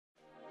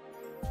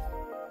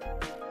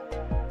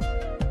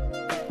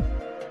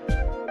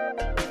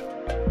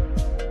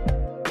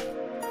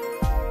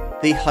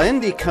The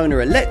Hyundai Kona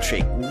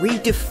Electric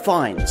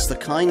redefines the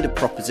kind of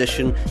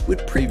proposition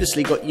we'd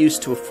previously got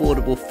used to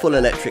affordable full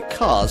electric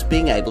cars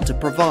being able to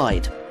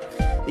provide.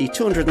 The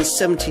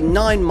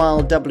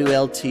 279-mile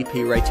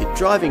WLTP rated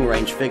driving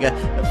range figure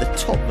of the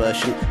top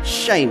version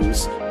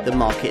shames the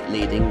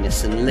market-leading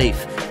Nissan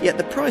Leaf, yet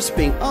the price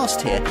being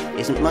asked here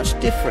isn't much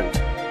different.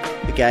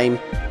 The game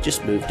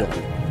just moved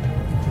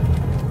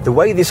on. The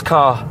way this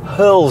car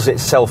hurls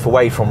itself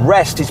away from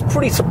rest is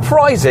pretty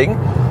surprising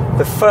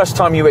the first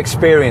time you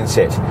experience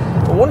it.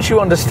 But once you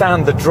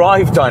understand the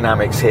drive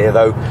dynamics here,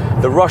 though,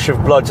 the rush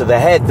of blood to the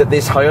head that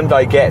this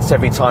Hyundai gets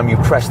every time you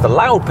press the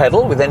loud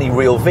pedal with any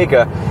real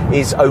vigour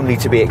is only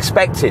to be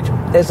expected.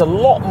 There's a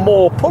lot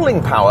more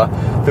pulling power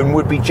than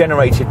would be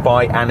generated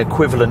by an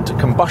equivalent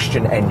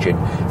combustion engine.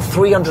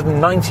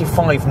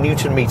 395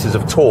 newton meters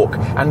of torque,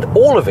 and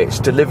all of it's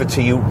delivered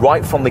to you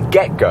right from the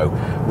get-go,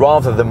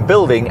 rather than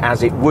building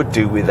as it would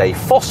do with a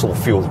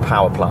fossil-fueled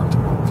power plant.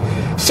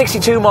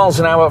 62 miles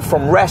an hour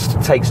from rest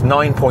takes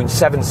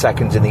 9.7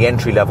 seconds in the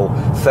entry-level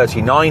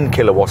 39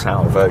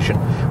 kilowatt-hour version,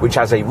 which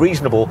has a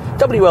reasonable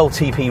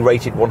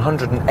WLTP-rated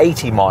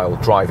 180-mile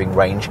driving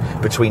range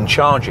between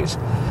charges.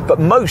 But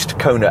most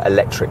Kona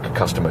Electric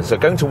customers are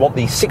going to want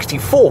the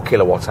 64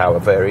 kilowatt-hour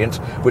variant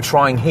we're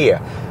trying here,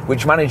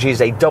 which manages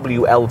a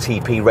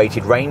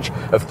WLTP-rated range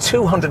of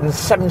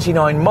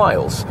 279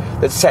 miles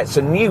that sets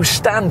a new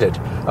standard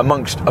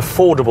amongst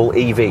affordable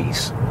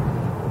EVs.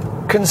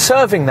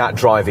 Conserving that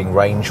driving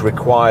range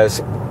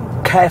requires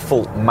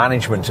careful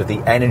management of the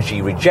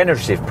energy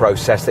regenerative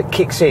process that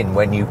kicks in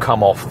when you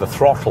come off the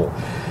throttle.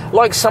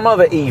 Like some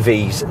other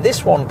EVs,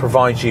 this one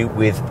provides you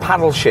with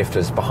paddle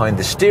shifters behind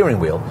the steering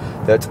wheel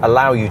that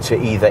allow you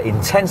to either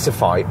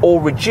intensify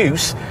or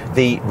reduce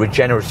the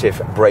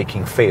regenerative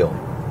braking feel.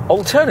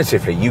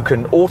 Alternatively, you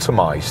can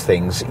automise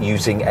things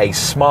using a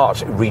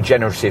smart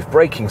regenerative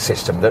braking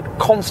system that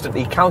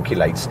constantly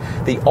calculates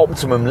the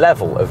optimum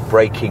level of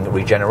braking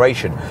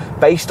regeneration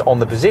based on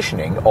the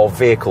positioning of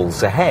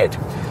vehicles ahead.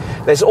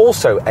 There's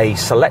also a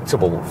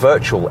selectable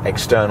virtual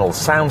external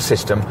sound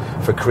system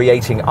for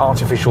creating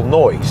artificial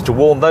noise to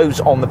warn those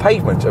on the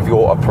pavement of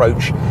your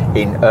approach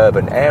in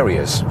urban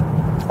areas.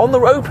 On the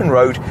open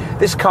road,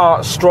 this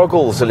car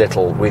struggles a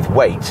little with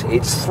weight.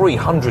 It's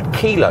 300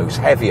 kilos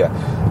heavier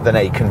than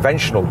a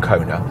conventional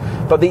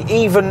Kona, but the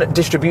even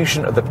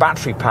distribution of the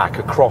battery pack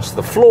across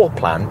the floor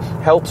plan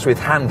helps with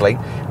handling,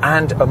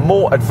 and a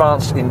more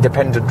advanced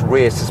independent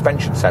rear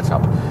suspension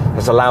setup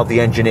has allowed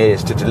the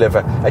engineers to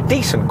deliver a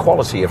decent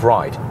quality of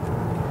ride.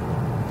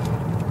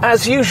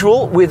 As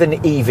usual with an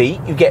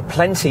EV, you get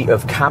plenty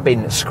of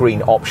cabin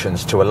screen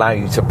options to allow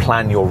you to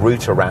plan your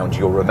route around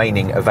your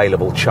remaining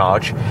available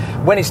charge.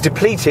 When it's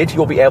depleted,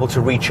 you'll be able to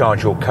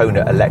recharge your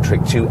Kona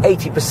Electric to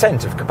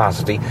 80% of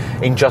capacity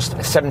in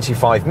just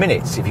 75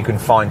 minutes if you can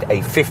find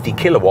a 50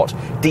 kilowatt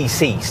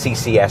DC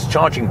CCS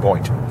charging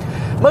point.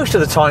 Most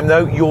of the time,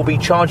 though, you'll be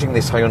charging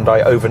this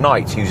Hyundai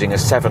overnight using a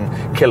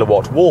 7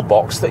 kilowatt wall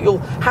box that you'll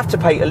have to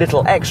pay a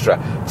little extra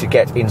to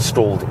get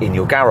installed in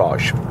your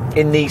garage.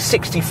 In the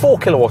 64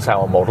 kilowatt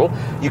hour model,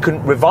 you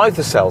can revive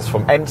the cells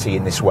from empty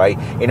in this way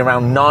in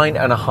around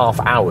 9.5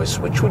 hours,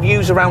 which would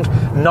use around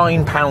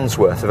 £9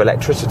 worth of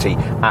electricity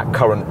at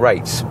current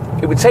rates.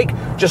 It would take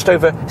just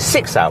over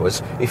 6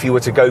 hours if you were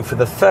to go for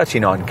the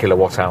 39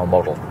 kilowatt hour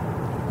model.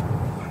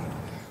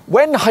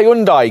 When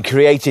Hyundai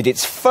created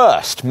its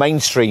first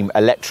mainstream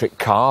electric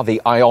car,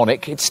 the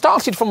Ioniq, it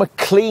started from a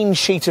clean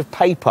sheet of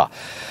paper.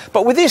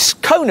 But with this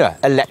Kona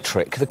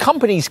Electric, the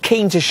company's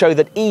keen to show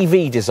that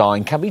EV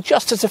design can be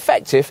just as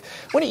effective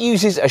when it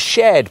uses a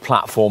shared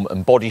platform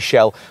and body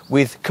shell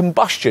with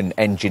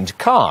combustion-engined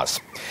cars.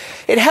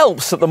 It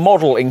helps that the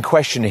model in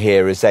question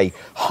here is a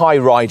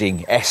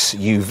high-riding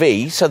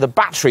SUV, so the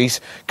batteries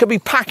can be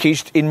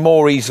packaged in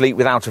more easily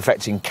without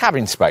affecting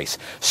cabin space,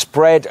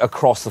 spread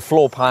across the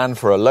floor plan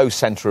for a low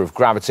centre of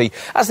gravity,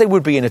 as they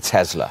would be in a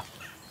Tesla.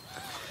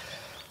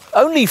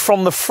 Only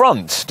from the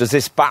front does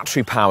this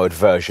battery-powered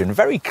version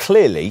very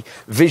clearly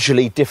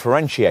visually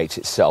differentiate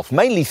itself,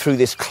 mainly through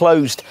this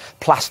closed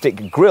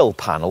plastic grille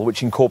panel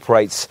which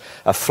incorporates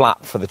a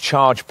flap for the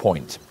charge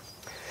point.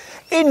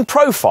 In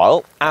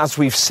profile, as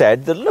we've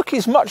said, the look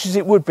is much as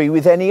it would be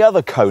with any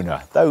other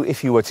Kona, though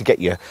if you were to get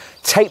your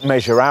tape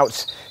measure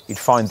out, you'd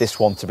find this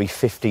one to be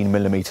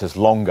 15mm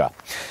longer.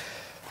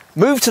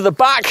 Move to the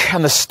back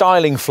and the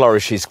styling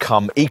flourishes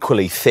come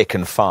equally thick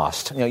and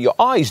fast. Your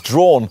eye's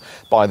drawn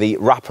by the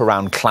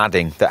wraparound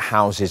cladding that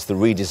houses the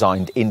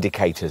redesigned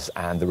indicators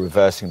and the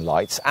reversing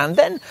lights, and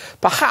then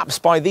perhaps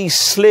by these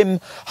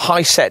slim,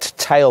 high-set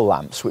tail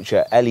lamps which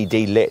are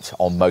LED lit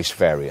on most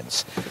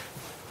variants.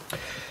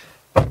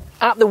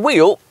 At the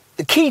wheel,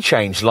 the key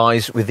change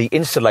lies with the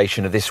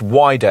installation of this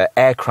wider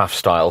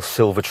aircraft-style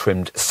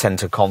silver-trimmed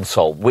centre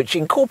console, which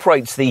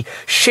incorporates the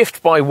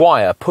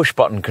shift-by-wire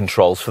push-button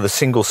controls for the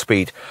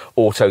single-speed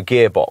auto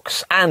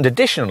gearbox, and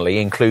additionally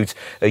includes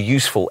a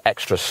useful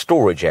extra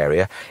storage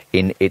area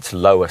in its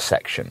lower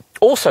section.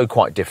 Also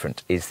quite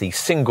different is the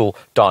single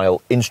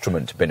dial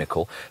instrument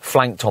binnacle,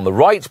 flanked on the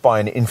right by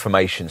an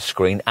information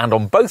screen and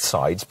on both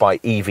sides by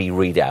EV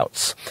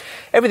readouts.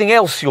 Everything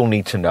else you'll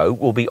need to know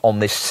will be on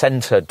this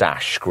centre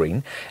dash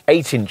screen,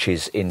 8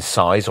 inches in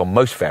size on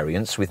most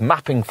variants, with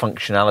mapping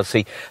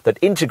functionality that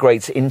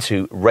integrates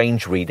into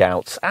range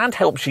readouts and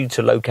helps you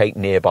to locate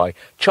nearby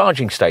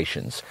charging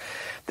stations.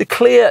 The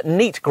clear,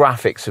 neat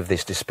graphics of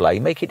this display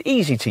make it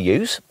easy to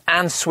use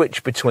and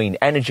switch between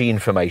energy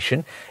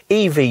information,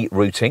 EV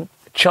routing,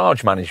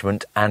 charge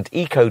management and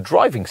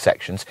eco-driving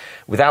sections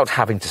without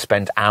having to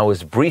spend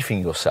hours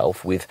briefing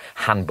yourself with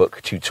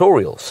handbook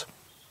tutorials.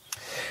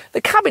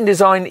 The cabin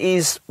design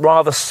is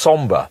rather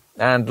sombre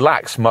and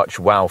lacks much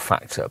wow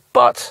factor,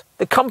 but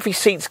the comfy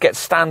seats get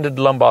standard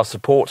lumbar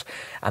support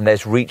and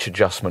there's reach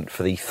adjustment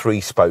for the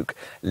 3-spoke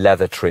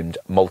leather-trimmed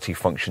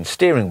multifunction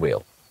steering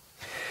wheel.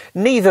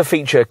 Neither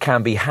feature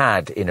can be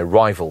had in a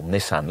rival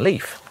Nissan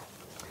Leaf.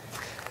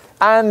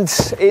 And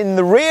in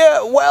the rear,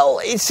 well,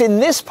 it's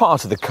in this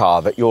part of the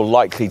car that you're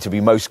likely to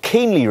be most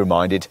keenly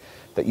reminded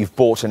that you've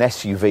bought an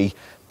SUV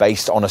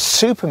based on a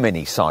super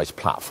mini size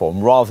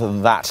platform rather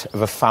than that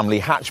of a family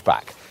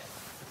hatchback.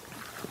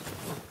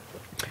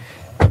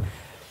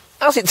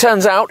 As it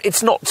turns out,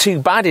 it's not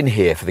too bad in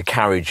here for the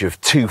carriage of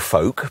 2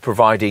 folk,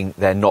 providing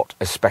they're not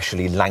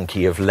especially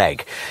lanky of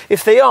leg.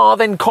 If they are,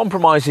 then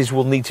compromises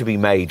will need to be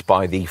made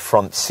by the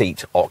front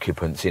seat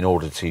occupants in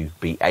order to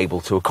be able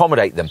to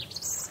accommodate them.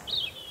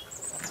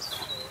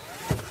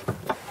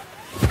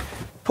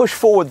 Push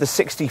forward the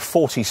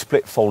 60-40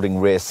 split folding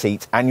rear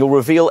seat and you'll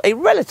reveal a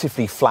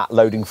relatively flat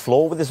loading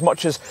floor with as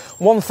much as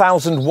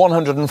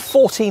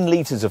 1,114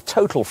 litres of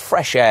total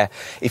fresh air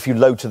if you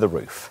load to the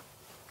roof.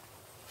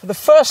 For the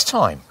first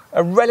time,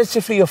 a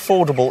relatively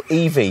affordable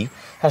EV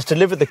has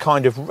delivered the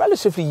kind of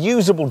relatively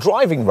usable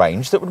driving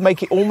range that would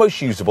make it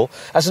almost usable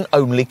as an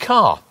only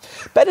car.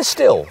 Better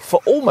still, for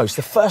almost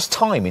the first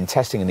time in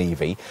testing an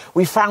EV,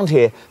 we found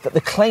here that the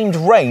claimed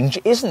range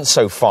isn't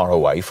so far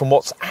away from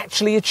what's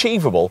actually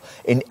achievable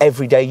in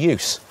everyday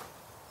use.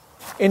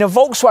 In a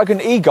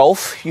Volkswagen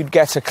e-Golf, you'd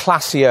get a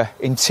classier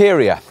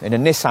interior. In a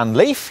Nissan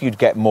Leaf, you'd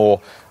get more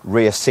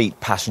rear seat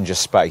passenger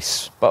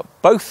space. But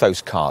both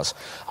those cars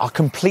are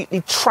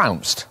completely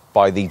trounced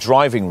by the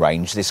driving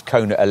range this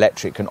Kona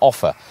Electric can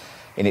offer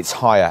in its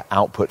higher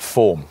output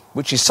form,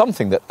 which is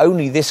something that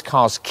only this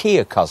car's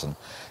Kia cousin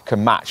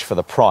can match for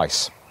the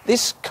price.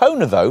 This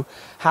Kona, though,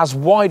 has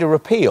wider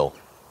appeal.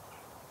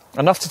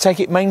 Enough to take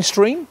it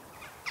mainstream?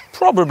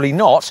 Probably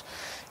not.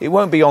 It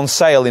won't be on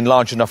sale in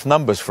large enough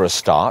numbers for a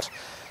start,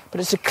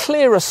 but it's a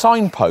clearer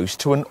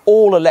signpost to an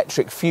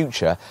all-electric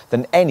future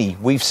than any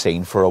we've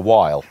seen for a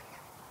while.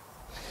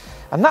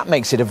 And that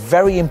makes it a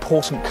very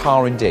important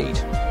car indeed.